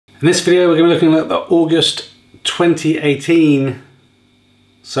In this video we're going to be looking at the August 2018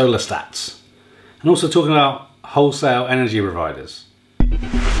 solar stats and also talking about wholesale energy providers.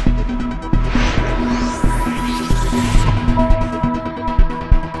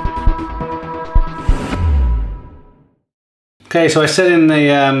 Okay, so I said in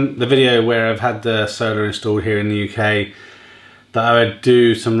the video where I've had the solar installed here in the UK that I would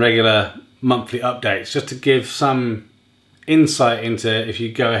do some regular monthly updates just to give some insight into, if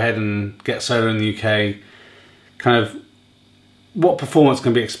you go ahead and get solar in the UK, kind of what performance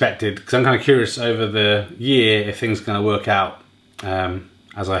can be expected, because I'm kind of curious over the year if things are going to work out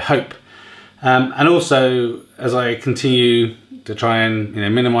as I hope. And also as I continue to try and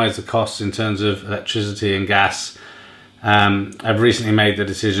minimize the costs in terms of electricity and gas, I've recently made the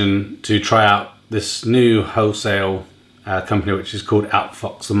decision to try out this new wholesale company which is called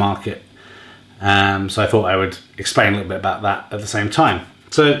Outfox the Market. So I thought I would explain a little bit about that at the same time.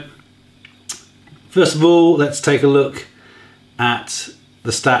 So first of all, let's take a look at the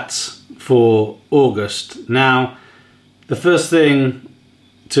stats for August. Now, the first thing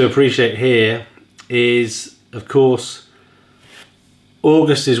to appreciate here is, of course,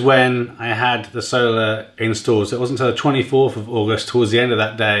 August is when I had the solar installed. So it wasn't until the 24th of August, towards the end of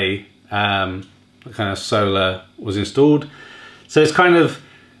that day, the kind of solar was installed. So it's kind of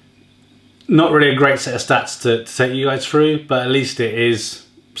not really a great set of stats to take you guys through, but at least it is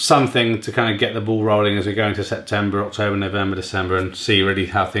something to kind of get the ball rolling as we go into September, October, November, December, and see really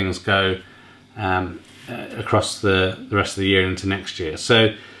how things go across the rest of the year into next year.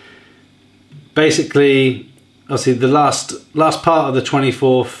 So basically, obviously the last part of the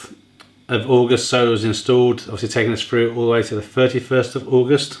 24th of August solar was installed, obviously taking us through all the way to the 31st of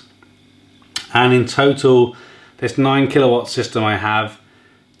August. And in total, this 9 kilowatt system I have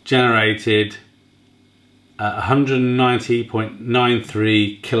generated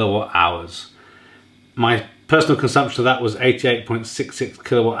 190.93 kilowatt hours. My personal consumption of that was 88.66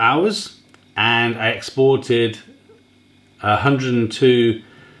 kilowatt hours, and I exported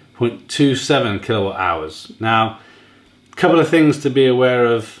 102.27 kilowatt hours. Now, a couple of things to be aware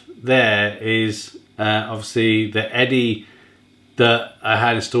of there is obviously the eddy that I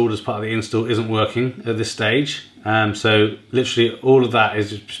had installed as part of the install isn't working at this stage. So literally all of that is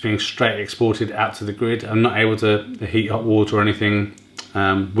just being straight exported out to the grid. I'm not able to heat hot water or anything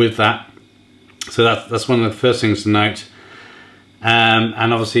with that. So that's one of the first things to note.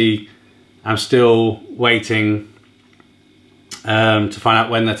 And obviously I'm still waiting to find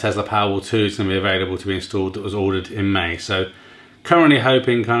out when the Tesla Powerwall 2 is going to be available to be installed, that was ordered in May. So currently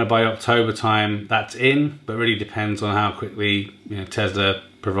hoping kind of by October time that's in, but really depends on how quickly Tesla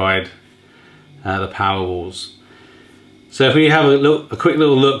provide the Powerwalls. So if we have a quick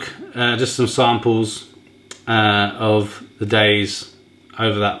little look, just some samples of the days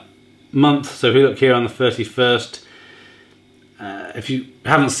over that month. So if we look here on the 31st, if you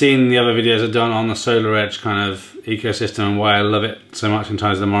haven't seen the other videos I've done on the Solar Edge kind of ecosystem and why I love it so much in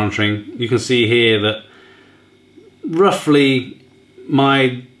terms of the monitoring, you can see here that roughly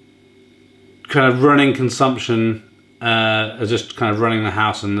my kind of running consumption, just kind of running the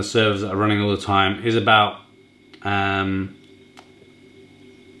house and the servers that are running all the time, is about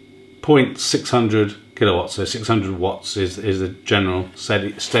 0.600 kilowatts. So 600 watts is the general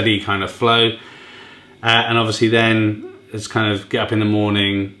steady kind of flow. And obviously then it's kind of get up in the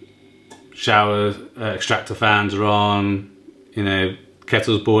morning, shower, extractor fans are on,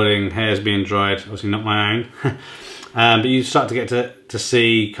 kettle's boiling, hair's being dried, obviously not my own. But you start to get to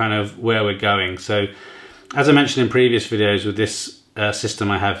see kind of where we're going. So as I mentioned in previous videos with this system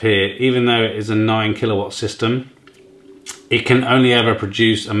I have here, even though it is a 9 kilowatt system, it can only ever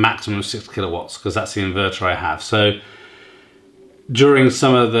produce a maximum of 6 kilowatts because that's the inverter I have. So during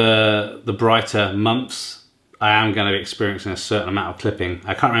some of the brighter months, I am going to be experiencing a certain amount of clipping.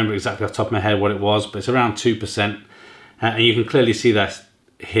 I can't remember exactly off the top of my head what it was, but it's around 2%. And you can clearly see that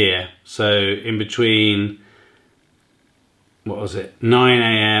here. So in between, what was it, 9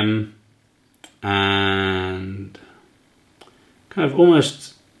 AM and kind of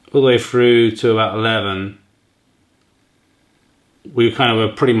almost all the way through to about 11, we kind of were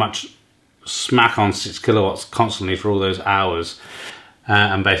pretty much smack on 6 kilowatts constantly for all those hours.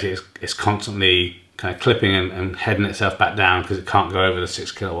 And basically it's constantly kind of clipping and heading itself back down because it can't go over the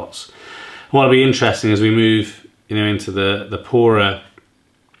 6 kilowatts. And what'll be interesting as we move into the poorer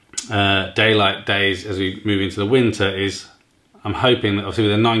daylight days, as we move into the winter, is I'm hoping that obviously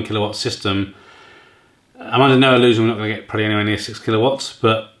with a 9 kilowatt system, I'm under no illusion we're not going to get probably anywhere near 6 kilowatts,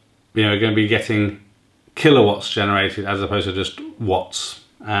 but we're going to be getting kilowatts generated as opposed to just watts.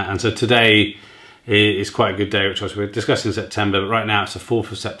 And so today is quite a good day, which we're discussing in September, but right now it's the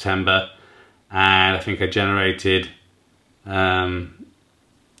 4th of September, and I think I generated, what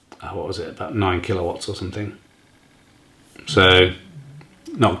was it, about 9 kilowatts or something. So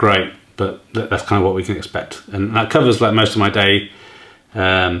not great, but that's kind of what we can expect, and that covers like most of my day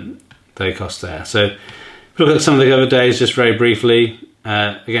cost there. So if we look at some of the other days just very briefly,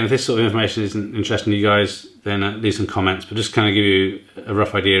 again, if this sort of information isn't interesting to you guys, then leave some comments, but just kind of give you a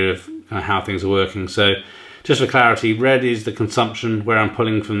rough idea of kind of how things are working. So just for clarity, red is the consumption where I'm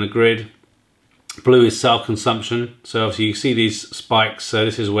pulling from the grid, blue is self-consumption. So obviously you see these spikes, so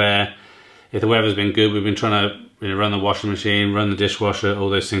this is where, if the weather's been good, we've been trying to run the washing machine, run the dishwasher, all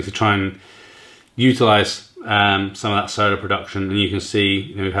those things to try and utilize some of that solar production, and you can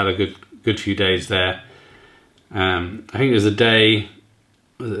see we've had a good few days there. I think it was a day,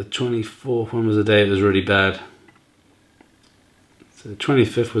 was it the 24th? When was the day it was really bad? So the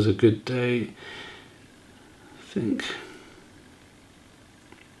 25th was a good day, I think.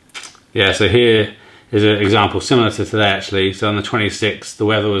 Yeah, so here is an example similar to today actually. So on the 26th, the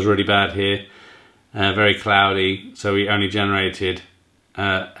weather was really bad here, very cloudy, so we only generated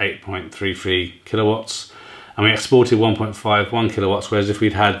 8.33 kilowatts, and we exported 1.51 kilowatts, whereas if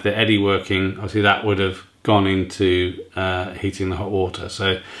we'd had the eddy working, obviously that would have gone into heating the hot water.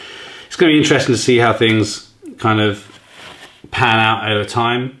 So it's going to be interesting to see how things kind of pan out over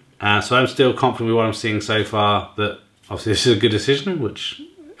time. So I'm still confident with what I'm seeing so far, that obviously this is a good decision, which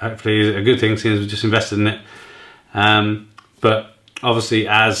hopefully is a good thing since we've just invested in it. But obviously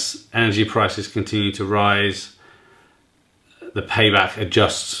as energy prices continue to rise, the payback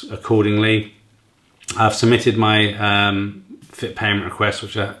adjusts accordingly. I've submitted my fit payment request,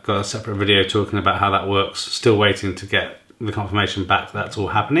 which I've got a separate video talking about how that works. Still waiting to get the confirmation back that that's all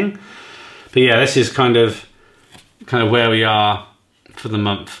happening. But yeah, this is kind of where we are for the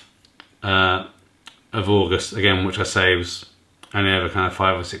month of August, again, which I say was only over kind of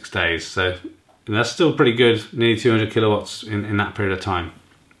 5 or 6 days. So that's still pretty good, nearly 200 kilowatts in that period of time.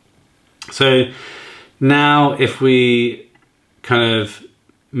 So now if we kind of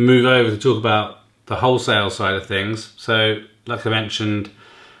move over to talk about the wholesale side of things. So like I mentioned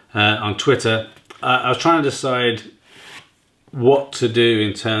on Twitter, I was trying to decide what to do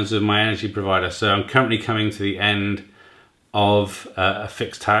in terms of my energy provider. So I'm currently coming to the end of a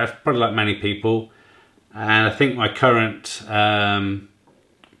fixed tariff, probably like many people, and I think my current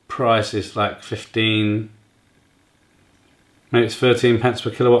price is like 15, maybe it's 13 pence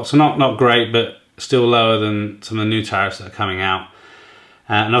per kilowatt, so not great, but still lower than some of the new tariffs that are coming out.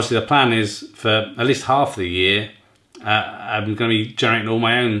 And obviously the plan is for at least half the year, I'm going to be generating all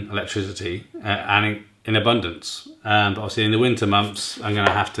my own electricity and in abundance. But obviously in the winter months, I'm going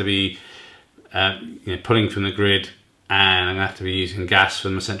to have to be pulling from the grid, and I'm going to have to be using gas for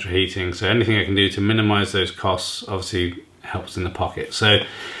my central heating. So anything I can do to minimize those costs obviously helps in the pocket. So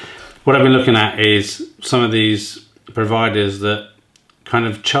what I've been looking at is some of these providers that kind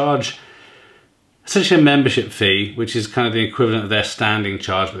of charge essentially a membership fee, which is kind of the equivalent of their standing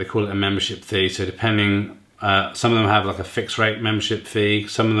charge, but they call it a membership fee. So depending, some of them have like a fixed rate membership fee,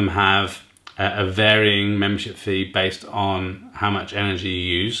 some of them have a varying membership fee based on how much energy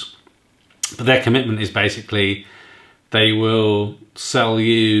you use. But their commitment is basically they will sell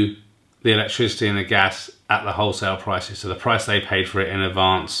you the electricity and the gas at the wholesale prices. So the price they paid for it in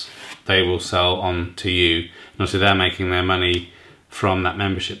advance, they will sell on to you. And obviously they're making their money from that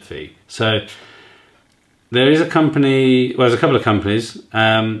membership fee. So there is a company, well, there's a couple of companies.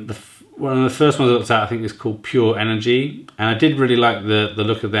 One of the first ones I looked at, I think, is called Pure Energy, and I did really like the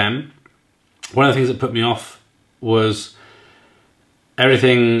look of them. One of the things that put me off was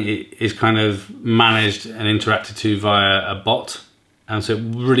everything is kind of managed and interacted to via a bot, and so it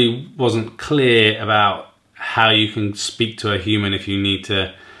really wasn't clear about how you can speak to a human if you need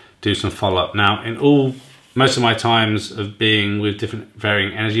to do some follow-up. Now, in most of my times of being with different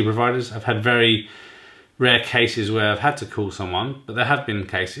varying energy providers, I've had very rare cases where I've had to call someone, but there have been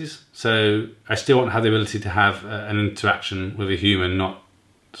cases. So I still want to have the ability to have an interaction with a human, not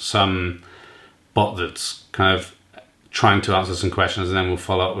some bot that's kind of trying to answer some questions and then we'll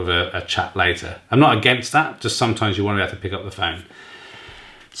follow up with a chat later. I'm not against that, just sometimes you want to be able to pick up the phone.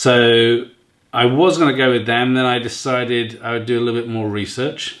 So I was going to go with them, then I decided I would do a little bit more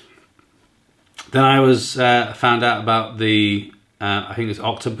research. Then I found out about the, I think it's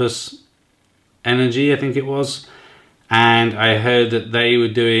Octopus Energy, I think it was, and I heard that they were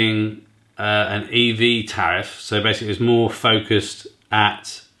doing an EV tariff. So basically it was more focused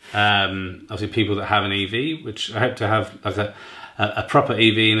at obviously people that have an EV, which I hope to have like a proper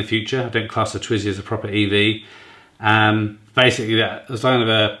EV in the future. I don't class the Twizy as a proper EV. Basically that was kind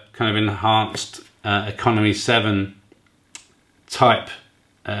of enhanced economy 7 type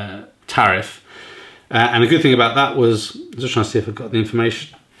tariff. And the good thing about that was, I'm just trying to see if I've got the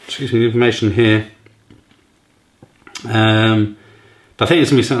information, excuse me, the information here. But I think it's going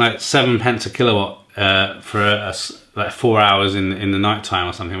to be something like 7 pence a kilowatt for like 4 hours in the night time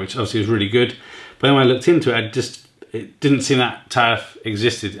or something, which obviously was really good. But then when I looked into it, it didn't seem that tariff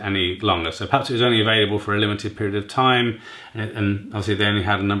existed any longer. So perhaps it was only available for a limited period of time, and obviously they only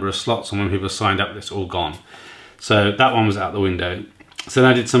had a number of slots, and when people signed up, it's all gone. So that one was out the window. So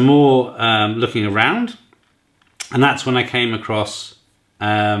then I did some more looking around, and that's when I came across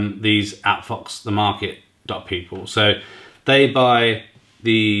these Outfox the Market people. So they buy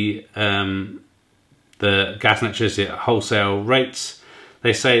the gas and electricity at wholesale rates.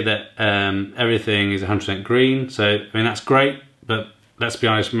 They say that everything is 100% green, so I mean that's great, but let's be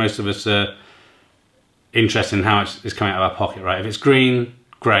honest, most of us are interested in how much is coming out of our pocket, right? If it's green,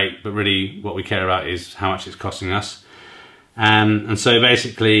 great, but really what we care about is how much it's costing us. And so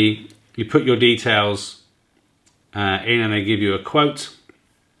basically you put your details in and they give you a quote,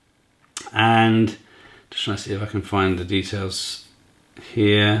 and just trying to see if I can find the details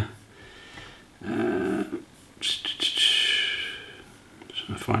here.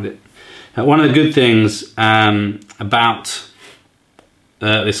 I find it. One of the good things about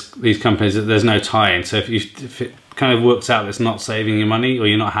these companies is that there's no tie-in. So if it kind of works out that it's not saving you money or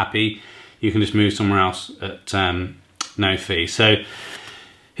you're not happy, you can just move somewhere else at no fee. So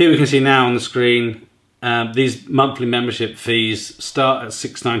here we can see now on the screen these monthly membership fees start at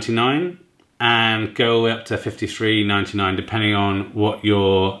 $6.99 and go all the way up to $53.99 depending on what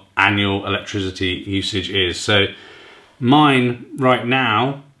your annual electricity usage is. So mine right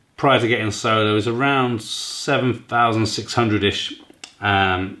now, prior to getting solar, is around 7,600-ish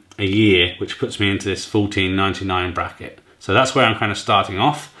a year, which puts me into this $14.99 bracket. So that's where I'm kind of starting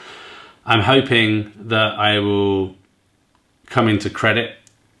off. I'm hoping that I will come into credit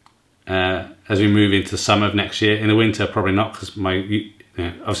as we move into the summer of next year. In the winter, probably not, because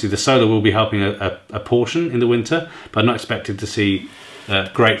obviously the solar will be helping a portion in the winter, but I'm not expected to see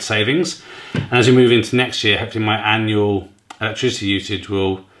great savings. And as we move into next year, hopefully my annual electricity usage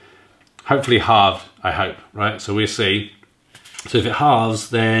will hopefully halve, I hope, right? So we'll see. So if it halves,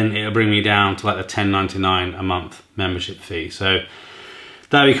 then it'll bring me down to like the $10.99 a month membership fee. So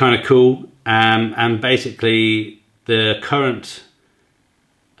that'd be kind of cool. And basically the current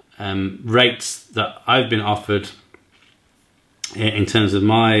rates that I've been offered in terms of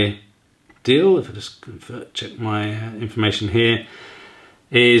my deal, if I just check my information here,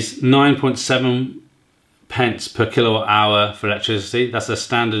 is 9.7 pence per kilowatt hour for electricity. That's a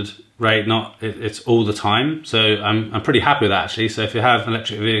standard rate, it's all the time. So I'm pretty happy with that actually. So if you have an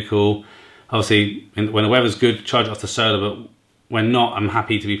electric vehicle, obviously when the weather's good, charge it off the solar, but when not, I'm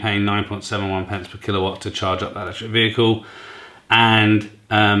happy to be paying 9.71 pence per kilowatt to charge up that electric vehicle, and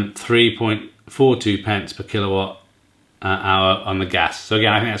 3.42 pence per kilowatt hour on the gas. So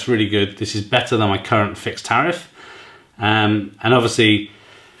again, I think that's really good. This is better than my current fixed tariff. And obviously,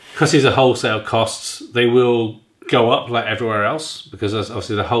 because these are wholesale costs, they will go up like everywhere else, because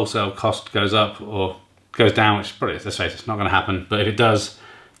obviously the wholesale cost goes up or goes down, which probably, let's face it, it's not going to happen. But if it does,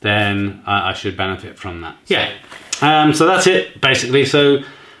 then I should benefit from that. Yeah. So that's it basically. So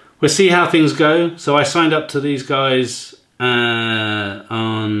we'll see how things go. So I signed up to these guys on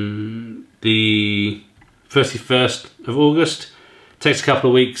the 31st of August. It takes a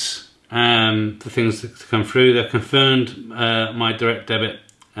couple of weeks for things to come through. They've confirmed my direct debit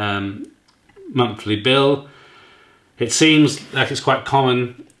monthly bill. It seems like it's quite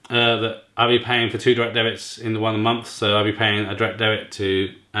common that I'll be paying for 2 direct debits in the one month. So I'll be paying a direct debit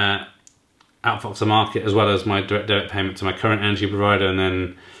to Outfox the Market, as well as my direct debit payment to my current energy provider, and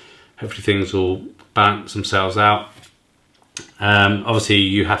then hopefully things will balance themselves out. Obviously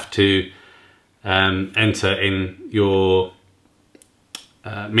you have to enter in your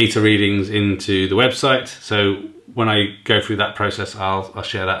meter readings into the website. So when I go through that process, I'll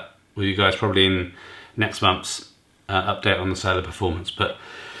share that with you guys probably in next month's update on the solar performance. But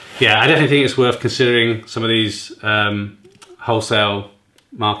yeah, I definitely think it's worth considering some of these wholesale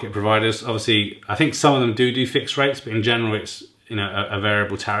market providers. Obviously, I think some of them do fixed rates, but in general, it's a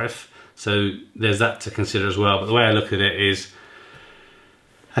variable tariff. So there's that to consider as well. But the way I look at it is,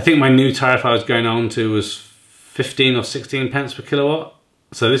 I think my new tariff I was going on to was 15 or 16 pence per kilowatt.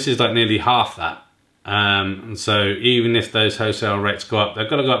 So this is like nearly half that. And so even if those wholesale rates go up, they've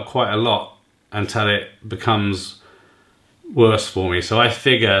got to go up quite a lot until it becomes worse for me. So I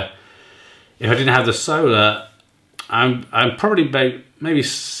figure if I didn't have the solar, I'm probably maybe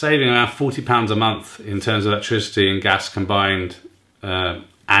saving around £40 a month in terms of electricity and gas combined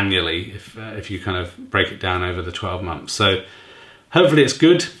annually if you kind of break it down over the 12 months. So hopefully it's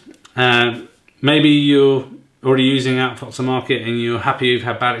good. Maybe you're already using Outfox the Market and you're happy you've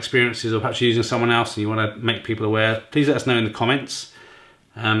had bad experiences, or perhaps you're using someone else and you want to make people aware. Please let us know in the comments.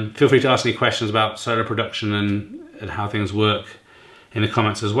 Feel free to ask any questions about solar production and how things work in the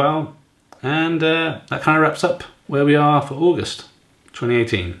comments as well. And that kind of wraps up where we are for August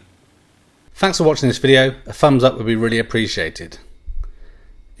 2018. Thanks for watching this video. A thumbs up would be really appreciated.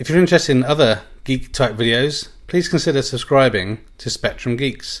 If you're interested in other geek type videos, please consider subscribing to Spectrum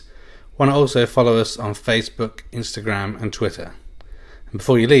Geeks. Why not also follow us on Facebook, Instagram and Twitter. And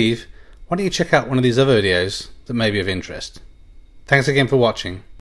before you leave, why don't you check out one of these other videos that may be of interest. Thanks again for watching.